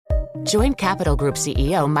Join Capital Group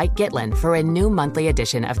CEO Mike Gitlin for a new monthly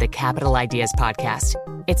edition of the Capital Ideas Podcast.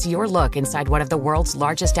 It's your look inside one of the world's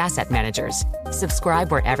largest asset managers.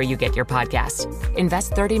 Subscribe wherever you get your podcasts.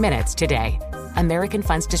 Invest 30 minutes today. American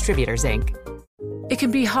Funds Distributors, Inc. It can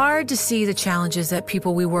be hard to see the challenges that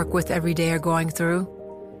people we work with every day are going through.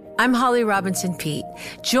 I'm Holly Robinson-Peete.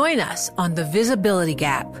 Join us on The Visibility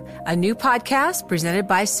Gap, a new podcast presented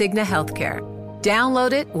by Cigna Healthcare.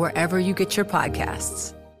 Download it wherever you get your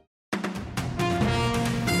podcasts.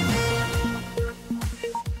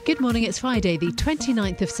 Good morning, it's Friday, the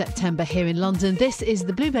 29th of September here in London. This is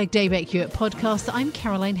the Bloomberg Daybreak Europe podcast. I'm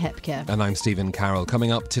Caroline Hepker. And I'm Stephen Carroll.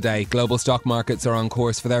 Coming up today, global stock markets are on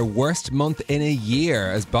course for their worst month in a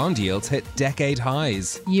year as bond yields hit decade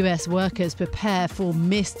highs. US workers prepare for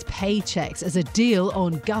missed paychecks as a deal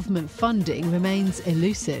on government funding remains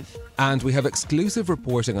elusive. And we have exclusive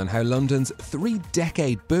reporting on how London's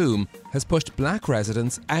 3-decade boom has pushed black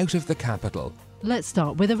residents out of the capital. Let's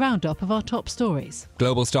start with a roundup of our top stories.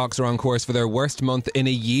 Global stocks are on course for their worst month in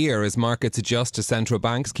a year as markets adjust to central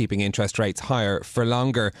banks keeping interest rates higher for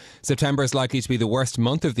longer. September is likely to be the worst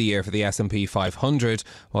month of the year for the S&P 500,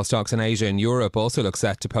 while stocks in Asia and Europe also look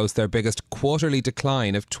set to post their biggest quarterly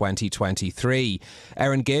decline of 2023.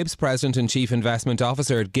 Erin Gibbs, President and Chief Investment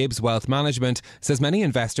Officer at Gibbs Wealth Management, says many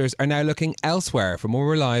investors are now looking elsewhere for more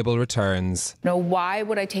reliable returns. Why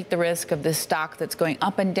would I take the risk of this stock that's going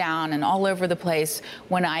up and down and all over the place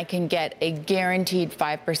when I can get a guaranteed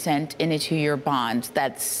 5% in a 2-year bond?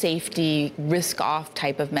 That safety, risk-off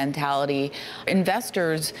type of mentality.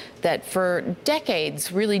 Investors that for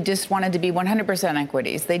decades really just wanted to be 100%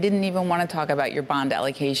 equities. They didn't even want to talk about your bond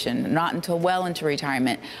allocation, not until well into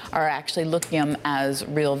retirement, are actually looking at them as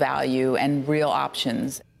real value and real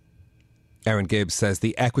options. Erin Gibbs says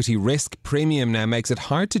the equity risk premium now makes it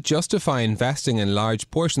hard to justify investing in large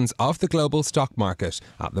portions of the global stock market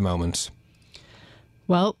at the moment.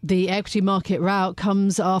 Well, the equity market rout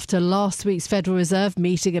comes after last week's Federal Reserve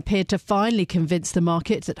meeting appeared to finally convince the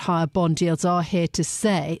market that higher bond yields are here to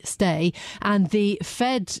stay. And the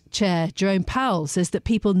Fed chair, Jerome Powell, says that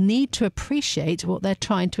people need to appreciate what they're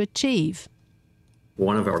trying to achieve.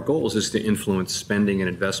 One of our goals is to influence spending and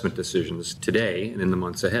investment decisions today and in the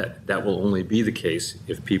months ahead. That will only be the case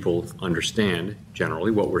if people understand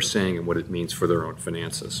generally what we're saying and what it means for their own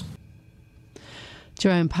finances.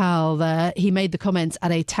 Jerome Powell there, he made the comments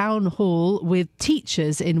at a town hall with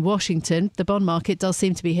teachers in Washington. The bond market does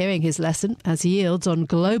seem to be hearing his lesson as yields on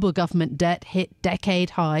global government debt hit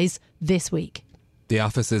decade highs this week. The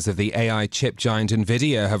offices of the AI chip giant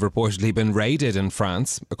Nvidia have reportedly been raided in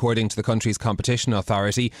France. According to the country's competition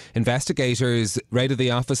authority, investigators raided the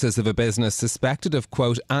offices of a business suspected of,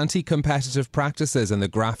 quote, anti-competitive practices in the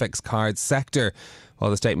graphics card sector.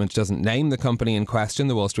 While the statement doesn't name the company in question,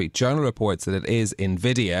 the Wall Street Journal reports that it is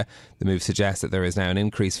Nvidia. The move suggests that there is now an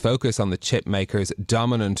increased focus on the chip maker's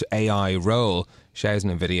dominant AI role. Shares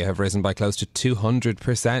in Nvidia have risen by close to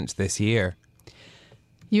 200% this year.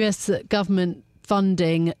 US government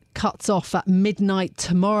funding cuts off at midnight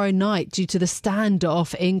tomorrow night due to the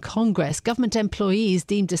standoff in Congress. Government employees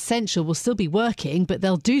deemed essential will still be working, but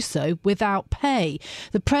they'll do so without pay.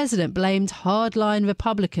 The president blamed hardline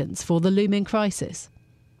Republicans for the looming crisis.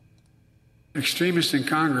 Extremists in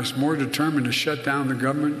Congress more determined to shut down the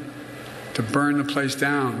government, to burn the place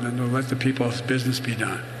down, than to let the people's business be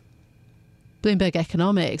done. Bloomberg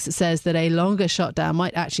Economics says that a longer shutdown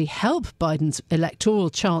might actually help Biden's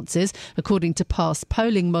electoral chances, according to past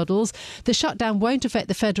polling models. The shutdown won't affect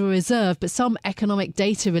the Federal Reserve, but some economic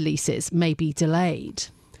data releases may be delayed.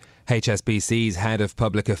 HSBC's head of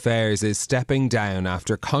public affairs is stepping down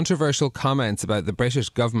after controversial comments about the British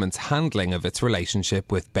government's handling of its relationship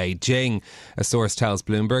with Beijing. A source tells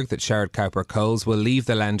Bloomberg that Sherrod Cowper-Coles will leave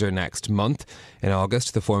the lender next month. In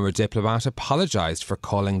August, the former diplomat apologised for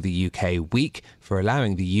calling the UK weak for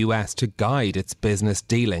allowing the US to guide its business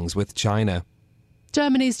dealings with China.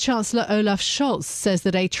 Germany's Chancellor Olaf Scholz says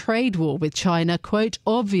that a trade war with China, quote,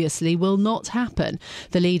 obviously will not happen.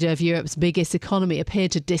 The leader of Europe's biggest economy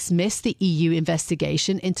appeared to dismiss the EU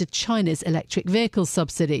investigation into China's electric vehicle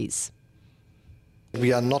subsidies.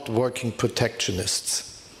 We are not working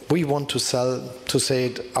protectionists. We want to sell, to say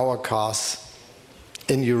it, our cars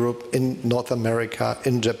in Europe, in North America,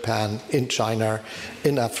 in Japan, in China,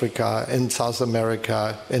 in Africa, in South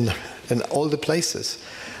America, in all the places.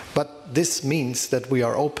 But this means that we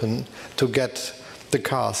are open to get the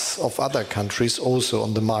cars of other countries also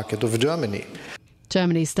on the market of Germany.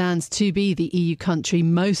 Germany stands to be the EU country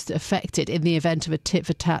most affected in the event of a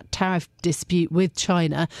tit-for-tat tariff dispute with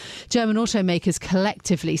China. German automakers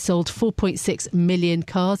collectively sold 4.6 million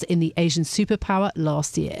cars in the Asian superpower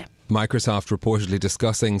last year. Microsoft reportedly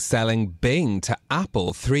discussing selling Bing to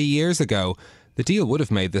Apple 3 years ago. The deal would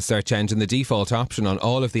have made the search engine the default option on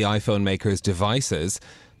all of the iPhone maker's devices.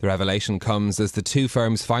 The revelation comes as the two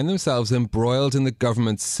firms find themselves embroiled in the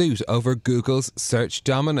government's suit over Google's search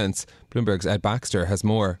dominance. Bloomberg's Ed Baxter has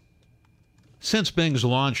more. Since Bing's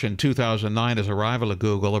launch in 2009 as a rival of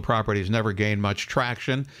Google, the property's never gained much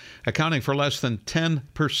traction, accounting for less than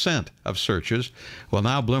 10% of searches. Well,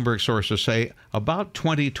 now Bloomberg sources say about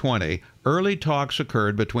 2020, early talks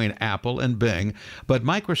occurred between Apple and Bing, but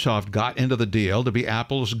Microsoft got into the deal to be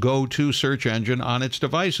Apple's go-to search engine on its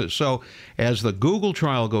devices. So as the Google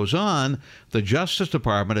trial goes on, the Justice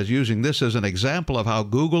Department is using this as an example of how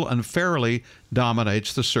Google unfairly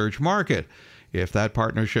dominates the search market. If that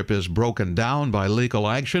partnership is broken down by legal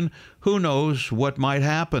action, who knows what might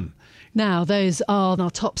happen? Now, those are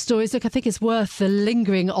our top stories. Look, I think it's worth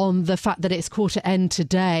lingering on the fact that it's quarter end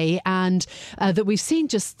today and that we've seen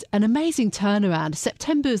just an amazing turnaround.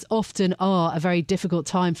 Septembers often are a very difficult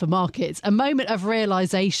time for markets, a moment of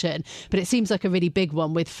realisation, but it seems like a really big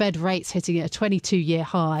one with Fed rates hitting a 22-year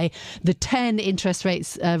high. The 10 interest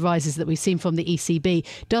rates rises that we've seen from the ECB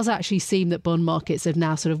does actually seem that bond markets have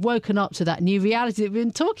now sort of woken up to that new reality that we've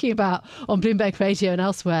been talking about on Bloomberg Radio and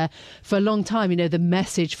elsewhere for a long time. You know, the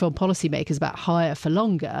message from policymakers about higher for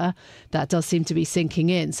longer, that does seem to be sinking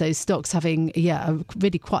in. So stocks having,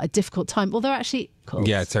 really quite a difficult time. Although actually,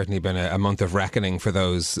 yeah, it's certainly been a month of reckoning for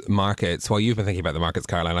those markets. While you've been thinking about the markets,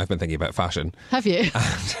 Caroline, I've been thinking about fashion. Have you?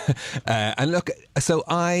 And look, so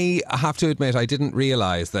I have to admit, I didn't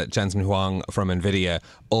realise that Jensen Huang from NVIDIA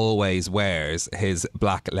always wears his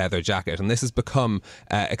black leather jacket. And this has become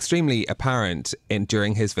extremely apparent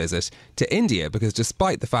during his visit to India, because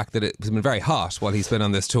despite the fact that it's been very hot while he's been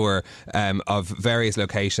on this tour of various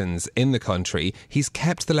locations in the country, he's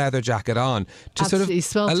kept the leather jacket on to Absolutely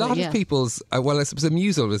sort of a lot of people's, I suppose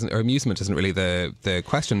amusement isn't really the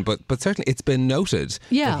question, but certainly it's been noted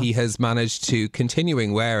that he has managed to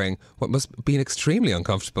continuing wearing what must be an extremely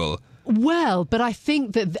uncomfortable. Well, but I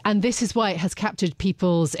think that, and this is why it has captured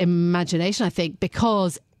people's imagination, I think,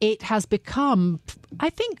 because it has become, I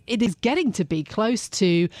think it is getting to be close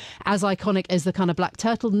to as iconic as the kind of black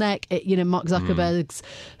turtleneck, Mark Zuckerberg's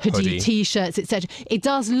hoodie T-shirts, etc. It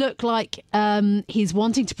does look like he's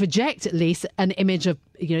wanting to project at least an image of,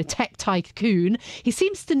 tech tycoon. He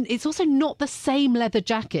seems to, it's also not the same leather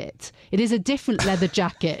jacket. It is a different leather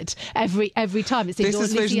jacket every time. It seems, this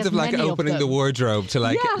is visions of like opening the wardrobe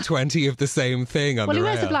to 20 of the same thing on the rail.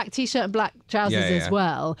 Well, he wears a black T-shirt and black trousers as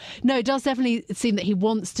well. No, it does definitely seem that he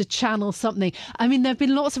wants to channel something. I mean, there have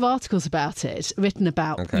been lots of articles about it, written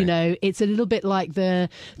about, it's a little bit like the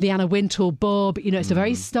Anna Wintour Bob, it's a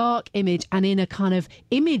very stark image, and in a kind of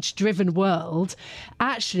image-driven world,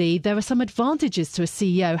 actually, there are some advantages to a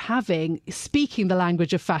CEO speaking the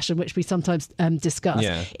language of fashion, which we sometimes discuss.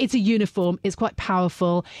 Yeah. It's a uniform, it's quite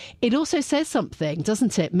powerful. It also says something,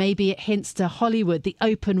 doesn't it? Maybe it hints to Hollywood, the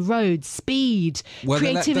open road, speed,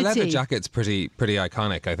 creativity. The leather jacket's pretty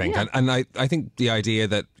iconic, I think. Yeah. And I think the idea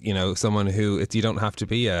that, someone who, you don't have to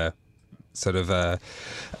be a sort of a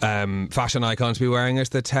fashion icon to be wearing it,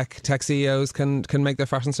 the tech CEOs can make their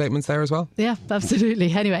fashion statements there as well. Yeah,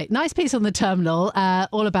 absolutely. Anyway, nice piece on the Terminal,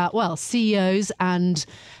 all about, CEOs and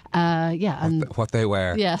what they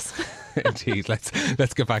wear. Yes. Indeed.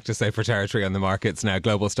 Let's get back to safer territory on the markets now.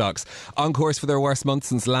 Global stocks on course for their worst month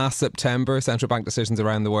since last September. Central bank decisions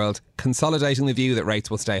around the world consolidating the view that rates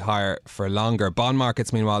will stay higher for longer. Bond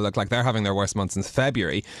markets, meanwhile, look like they're having their worst month since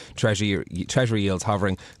February. Treasury yields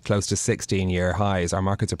hovering close to 16-year highs. Our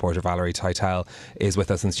markets reporter Valerie Teitel is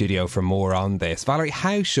with us in studio for more on this. Valerie,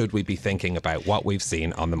 how should we be thinking about what we've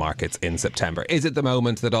seen on the markets in September? Is it the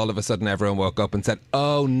moment that all of a sudden everyone woke up and said,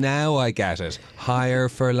 oh, now I get it, higher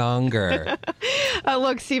for longer?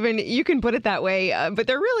 Look, Stephen, you can put it that way, but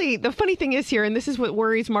the funny thing is here, and this is what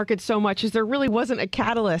worries markets so much, is there really wasn't a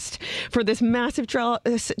catalyst for this massive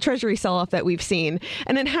treasury sell-off that we've seen.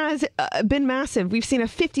 And it has been massive. We've seen a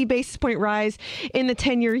 50 basis point rise in the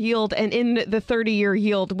 10-year yield and in the 30-year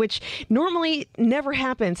yield, which normally never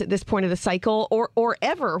happens at this point of the cycle or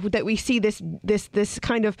ever that we see this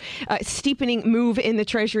kind of steepening move in the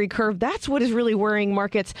treasury curve. That's what is really worrying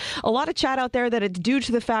markets. A lot of chat out there that it's due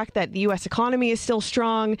to the fact that the U.S. economy is still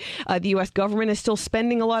strong. The U.S. government is still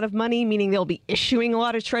spending a lot of money, meaning they'll be issuing a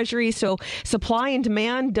lot of treasuries. So supply and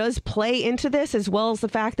demand does play into this, as well as the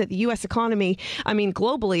fact that the U.S. economy,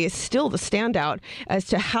 globally, is still the standout as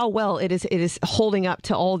to how well it is holding up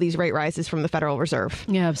to all these rate rises from the Federal Reserve.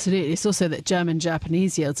 Yeah, absolutely. It's also that German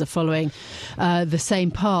Japanese yields are following the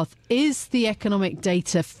same path. Is the economic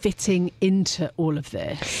data fitting into all of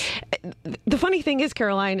this? The funny thing is,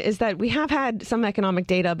 Caroline, is that we have had some economic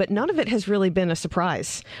data, but none of it has really been a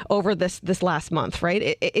surprise over this last month,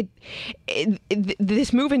 right?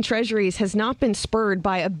 This move in treasuries has not been spurred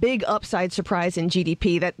by a big upside surprise in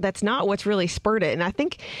GDP. That's not what's really spurred it. And I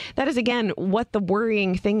think that is, again, what the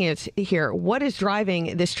worrying thing is here. What is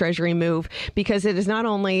driving this treasury move? Because it is not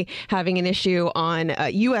only having an issue on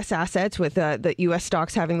U.S. assets, with the U.S.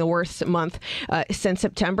 stocks having the worst month since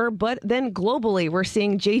September, but then globally, we're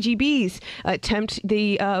seeing JGBs tempt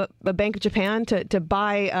the Bank of Japan to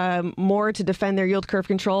buy more to defend their yield curve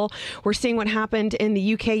control. We're seeing what happened in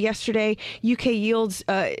the UK yesterday. UK yields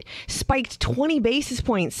spiked 20 basis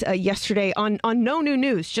points yesterday on no new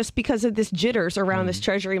news, just because of this jitters around this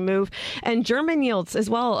treasury move. And German yields as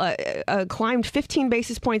well climbed 15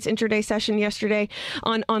 basis points intraday session yesterday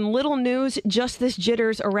on little news, just this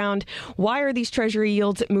jitters around why are these treasury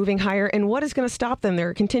yields moving higher and what is going to stop them.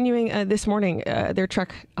 They're continuing this morning their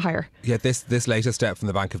trek higher. Yeah, this latest step from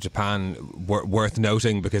the Bank of Japan worth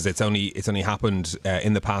noting, because it's only happened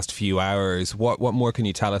in the past few hours. What more can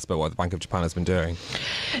you tell us about what the Bank of Japan has been doing?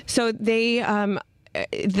 So they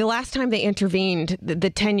the last time they intervened, the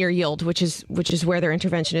 10-year yield, which is where their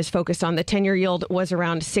intervention is focused on, the 10-year yield was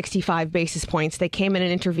around 65 basis points. They came in and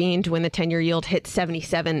intervened when the 10-year yield hit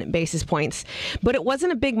 77 basis points. But it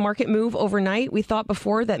wasn't a big market move overnight. We thought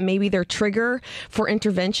before that maybe their trigger for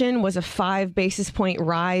intervention was a 5 basis point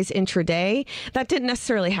rise intraday. That didn't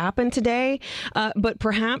necessarily happen today, but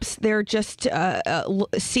perhaps they're just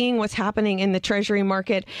seeing what's happening in the treasury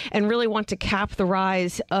market and really want to cap the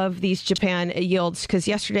rise of these Japan yields. Because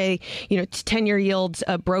yesterday, 10-year yields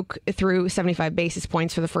broke through 75 basis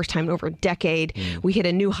points for the first time in over a decade. We hit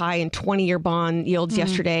a new high in 20-year bond yields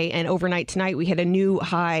yesterday, and overnight tonight we hit a new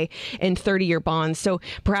high in 30-year bonds. So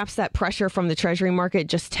perhaps that pressure from the treasury market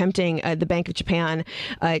just tempting the Bank of Japan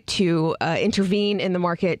to intervene in the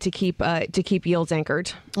market to keep yields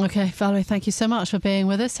anchored. Okay, Valerie, thank you so much for being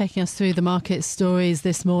with us, taking us through the market stories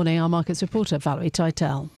this morning. Our markets reporter, Valerie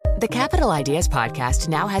Teitel. The Capital Ideas Podcast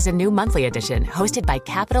now has a new monthly edition hosted by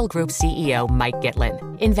Capital Group CEO Mike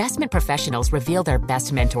Gitlin. Investment professionals reveal their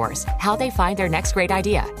best mentors, how they find their next great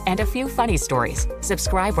idea, and a few funny stories.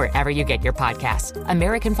 Subscribe wherever you get your podcasts.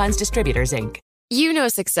 American Funds Distributors, Inc. You know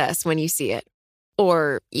success when you see it.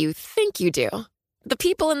 Or you think you do. The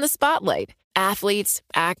people in the spotlight. Athletes,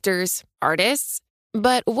 actors, artists.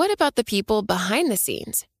 But what about the people behind the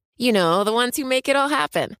scenes? You know, the ones who make it all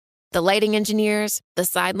happen. The lighting engineers, the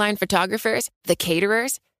sideline photographers, the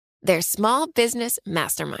caterers. They're small business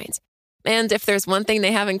masterminds. And if there's one thing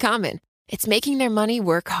they have in common, it's making their money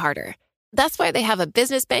work harder. That's why they have a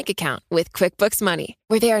business bank account with QuickBooks Money,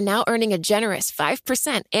 where they are now earning a generous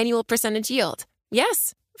 5% annual percentage yield.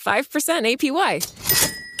 Yes, 5%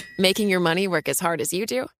 APY. Making your money work as hard as you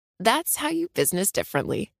do? That's how you business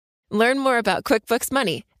differently. Learn more about QuickBooks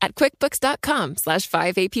Money at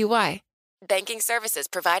quickbooks.com/5APY. Banking services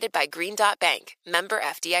provided by Green Dot Bank. Member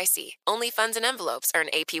FDIC. Only funds and envelopes earn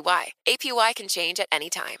APY. APY can change at any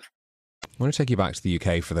time. I want to take you back to the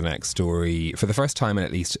UK for the next story. For the first time in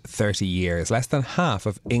at least 30 years, less than half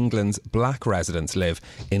of England's black residents live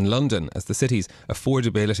in London, as the city's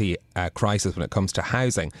affordability crisis when it comes to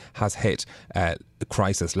housing has hit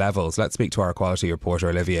crisis levels. Let's speak to our equality reporter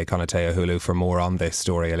Olivia Konateahulu for more on this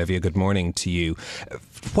story. Olivia, good morning to you.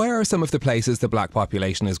 Where are some of the places the black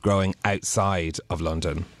population is growing outside of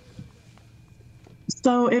London?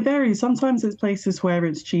 So it varies. Sometimes it's places where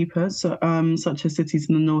it's cheaper, so, such as cities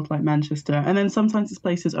in the north like Manchester, and then sometimes it's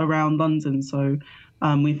places around London. So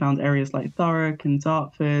we found areas like Thurrock and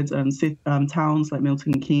Dartford, towns like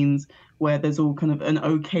Milton Keynes, where there's all kind of an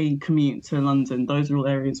okay commute to London. Those are all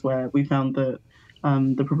areas where we found that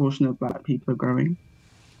the proportion of black people are growing.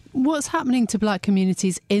 What's happening to black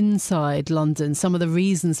communities inside London? Some of the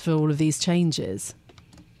reasons for all of these changes?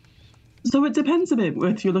 So it depends a bit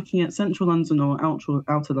if you're looking at central London or outer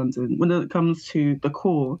London. When it comes to the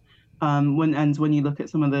core, when you look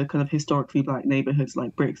at some of the kind of historically black neighbourhoods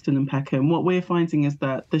like Brixton and Peckham, what we're finding is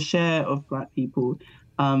that the share of black people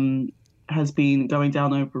has been going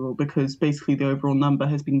down overall, because basically the overall number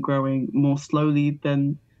has been growing more slowly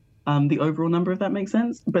than the overall number, if that makes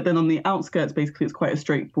sense. But then on the outskirts, basically it's quite a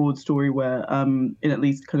straightforward story where in at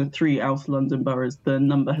least kind of 3 outer London boroughs, the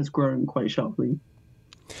number has grown quite sharply.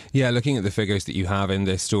 Yeah, looking at the figures that you have in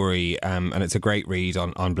this story, and it's a great read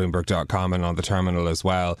on Bloomberg.com and on the terminal as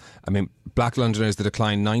well. I mean, black Londoners, the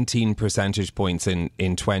decline 19 percentage points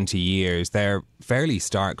in 20 years. They're fairly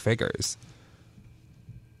stark figures.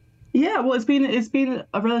 Yeah, well, it's been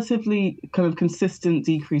a relatively kind of consistent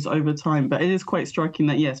decrease over time, but it is quite striking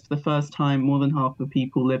that yes, for the first time, more than half of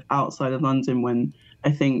people live outside of London. When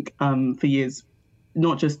I think for years,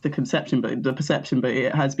 not just the conception, but the perception, but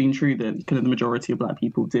it has been true that kind of the majority of Black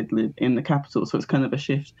people did live in the capital. So it's kind of a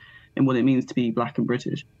shift in what it means to be Black and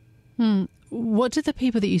British. What did the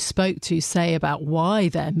people that you spoke to say about why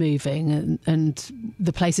they're moving and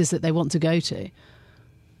the places that they want to go to?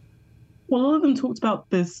 Well, a lot of them talked about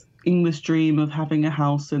this English dream of having a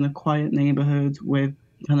house in a quiet neighborhood with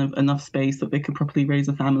kind of enough space that they could properly raise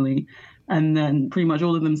a family. And then pretty much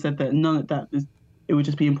all of them said that none of that it would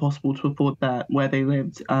just be impossible to afford that where they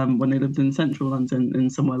lived when they lived in central London in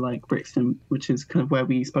somewhere like Brixton, which is kind of where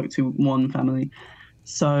we spoke to one family.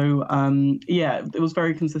 So, it was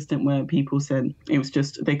very consistent where people said it was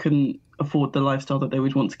just they couldn't afford the lifestyle that they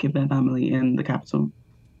would want to give their family in the capital.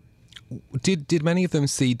 Did many of them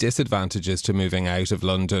see disadvantages to moving out of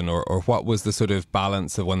London, or what was the sort of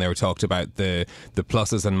balance of when they were talked about the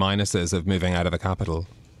pluses and minuses of moving out of the capital?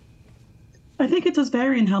 I think it does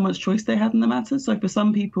vary in how much choice they had in the matter. So for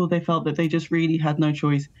some people, they felt that they just really had no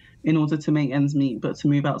choice in order to make ends meet, but to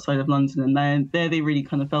move outside of London. And then there they really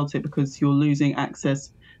kind of felt it because you're losing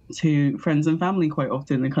access to friends and family quite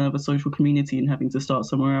often and kind of a social community and having to start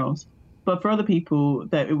somewhere else. But for other people,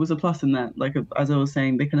 it was a plus in that, like, as I was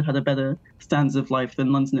saying, they kind of had a better standard of life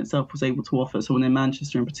than London itself was able to offer. Someone in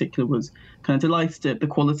Manchester in particular was kind of delighted at the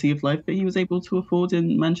quality of life that he was able to afford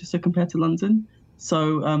in Manchester compared to London.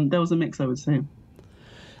 So there was a mix, I would say.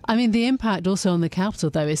 I mean, the impact also on the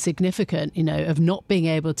capital, though, is significant, of not being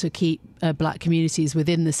able to keep Black communities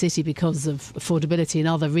within the city because of affordability and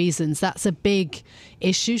other reasons. That's a big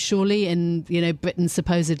issue, surely, in, Britain's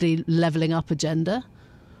supposedly levelling up agenda.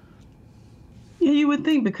 Yeah, you would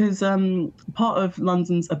think, because part of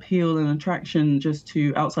London's appeal and attraction just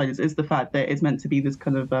to outsiders is the fact that it's meant to be this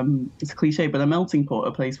kind of, it's a cliche, but a melting pot,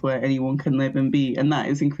 a place where anyone can live and be. And that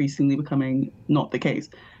is increasingly becoming not the case.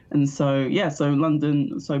 And so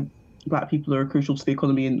Black people are crucial to the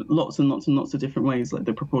economy in lots and lots and lots of different ways, like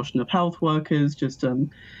the proportion of health workers, just and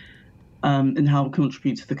how it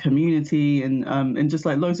contributes to the community and just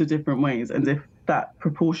like loads of different ways. And if that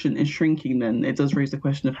proportion is shrinking, then it does raise the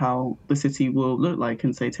question of how the city will look like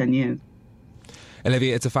in, say, 10 years.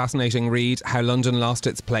 Olivia, it's a fascinating read, How London Lost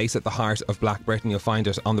Its Place at the Heart of Black Britain. You'll find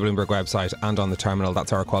it on the Bloomberg website and on the terminal.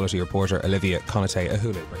 That's our quality reporter, Olivia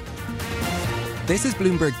Conate-Ahulu. This is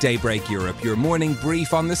Bloomberg Daybreak Europe, your morning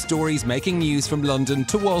brief on the stories making news from London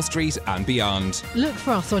to Wall Street and beyond. Look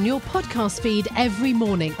for us on your podcast feed every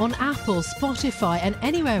morning on Apple, Spotify and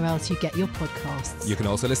anywhere else you get your podcasts. You can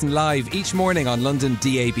also listen live each morning on London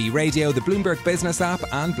DAB Radio, the Bloomberg Business app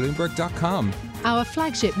and Bloomberg.com. Our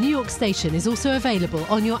flagship New York station is also available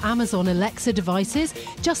on your Amazon Alexa devices.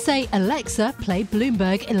 Just say, Alexa, play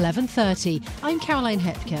Bloomberg 1130. I'm Caroline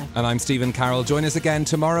Hepker. And I'm Stephen Carroll. Join us again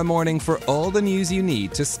tomorrow morning for all the news you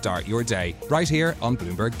need to start your day, right here on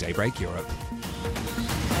Bloomberg Daybreak Europe.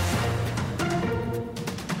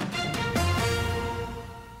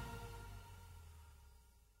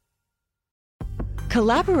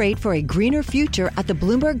 Collaborate for a greener future at the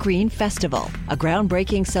Bloomberg Green Festival, a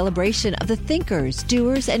groundbreaking celebration of the thinkers,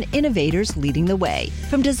 doers, and innovators leading the way.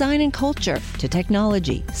 From design and culture to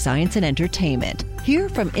technology, science, and entertainment. Hear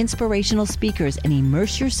from inspirational speakers and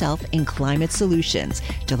immerse yourself in climate solutions.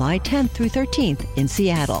 July 10th through 13th in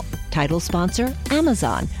Seattle. Title sponsor,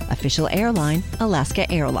 Amazon. Official airline, Alaska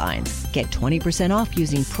Airlines. Get 20% off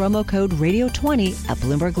using promo code radio20 at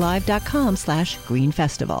BloombergLive.com/Green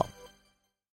Festival.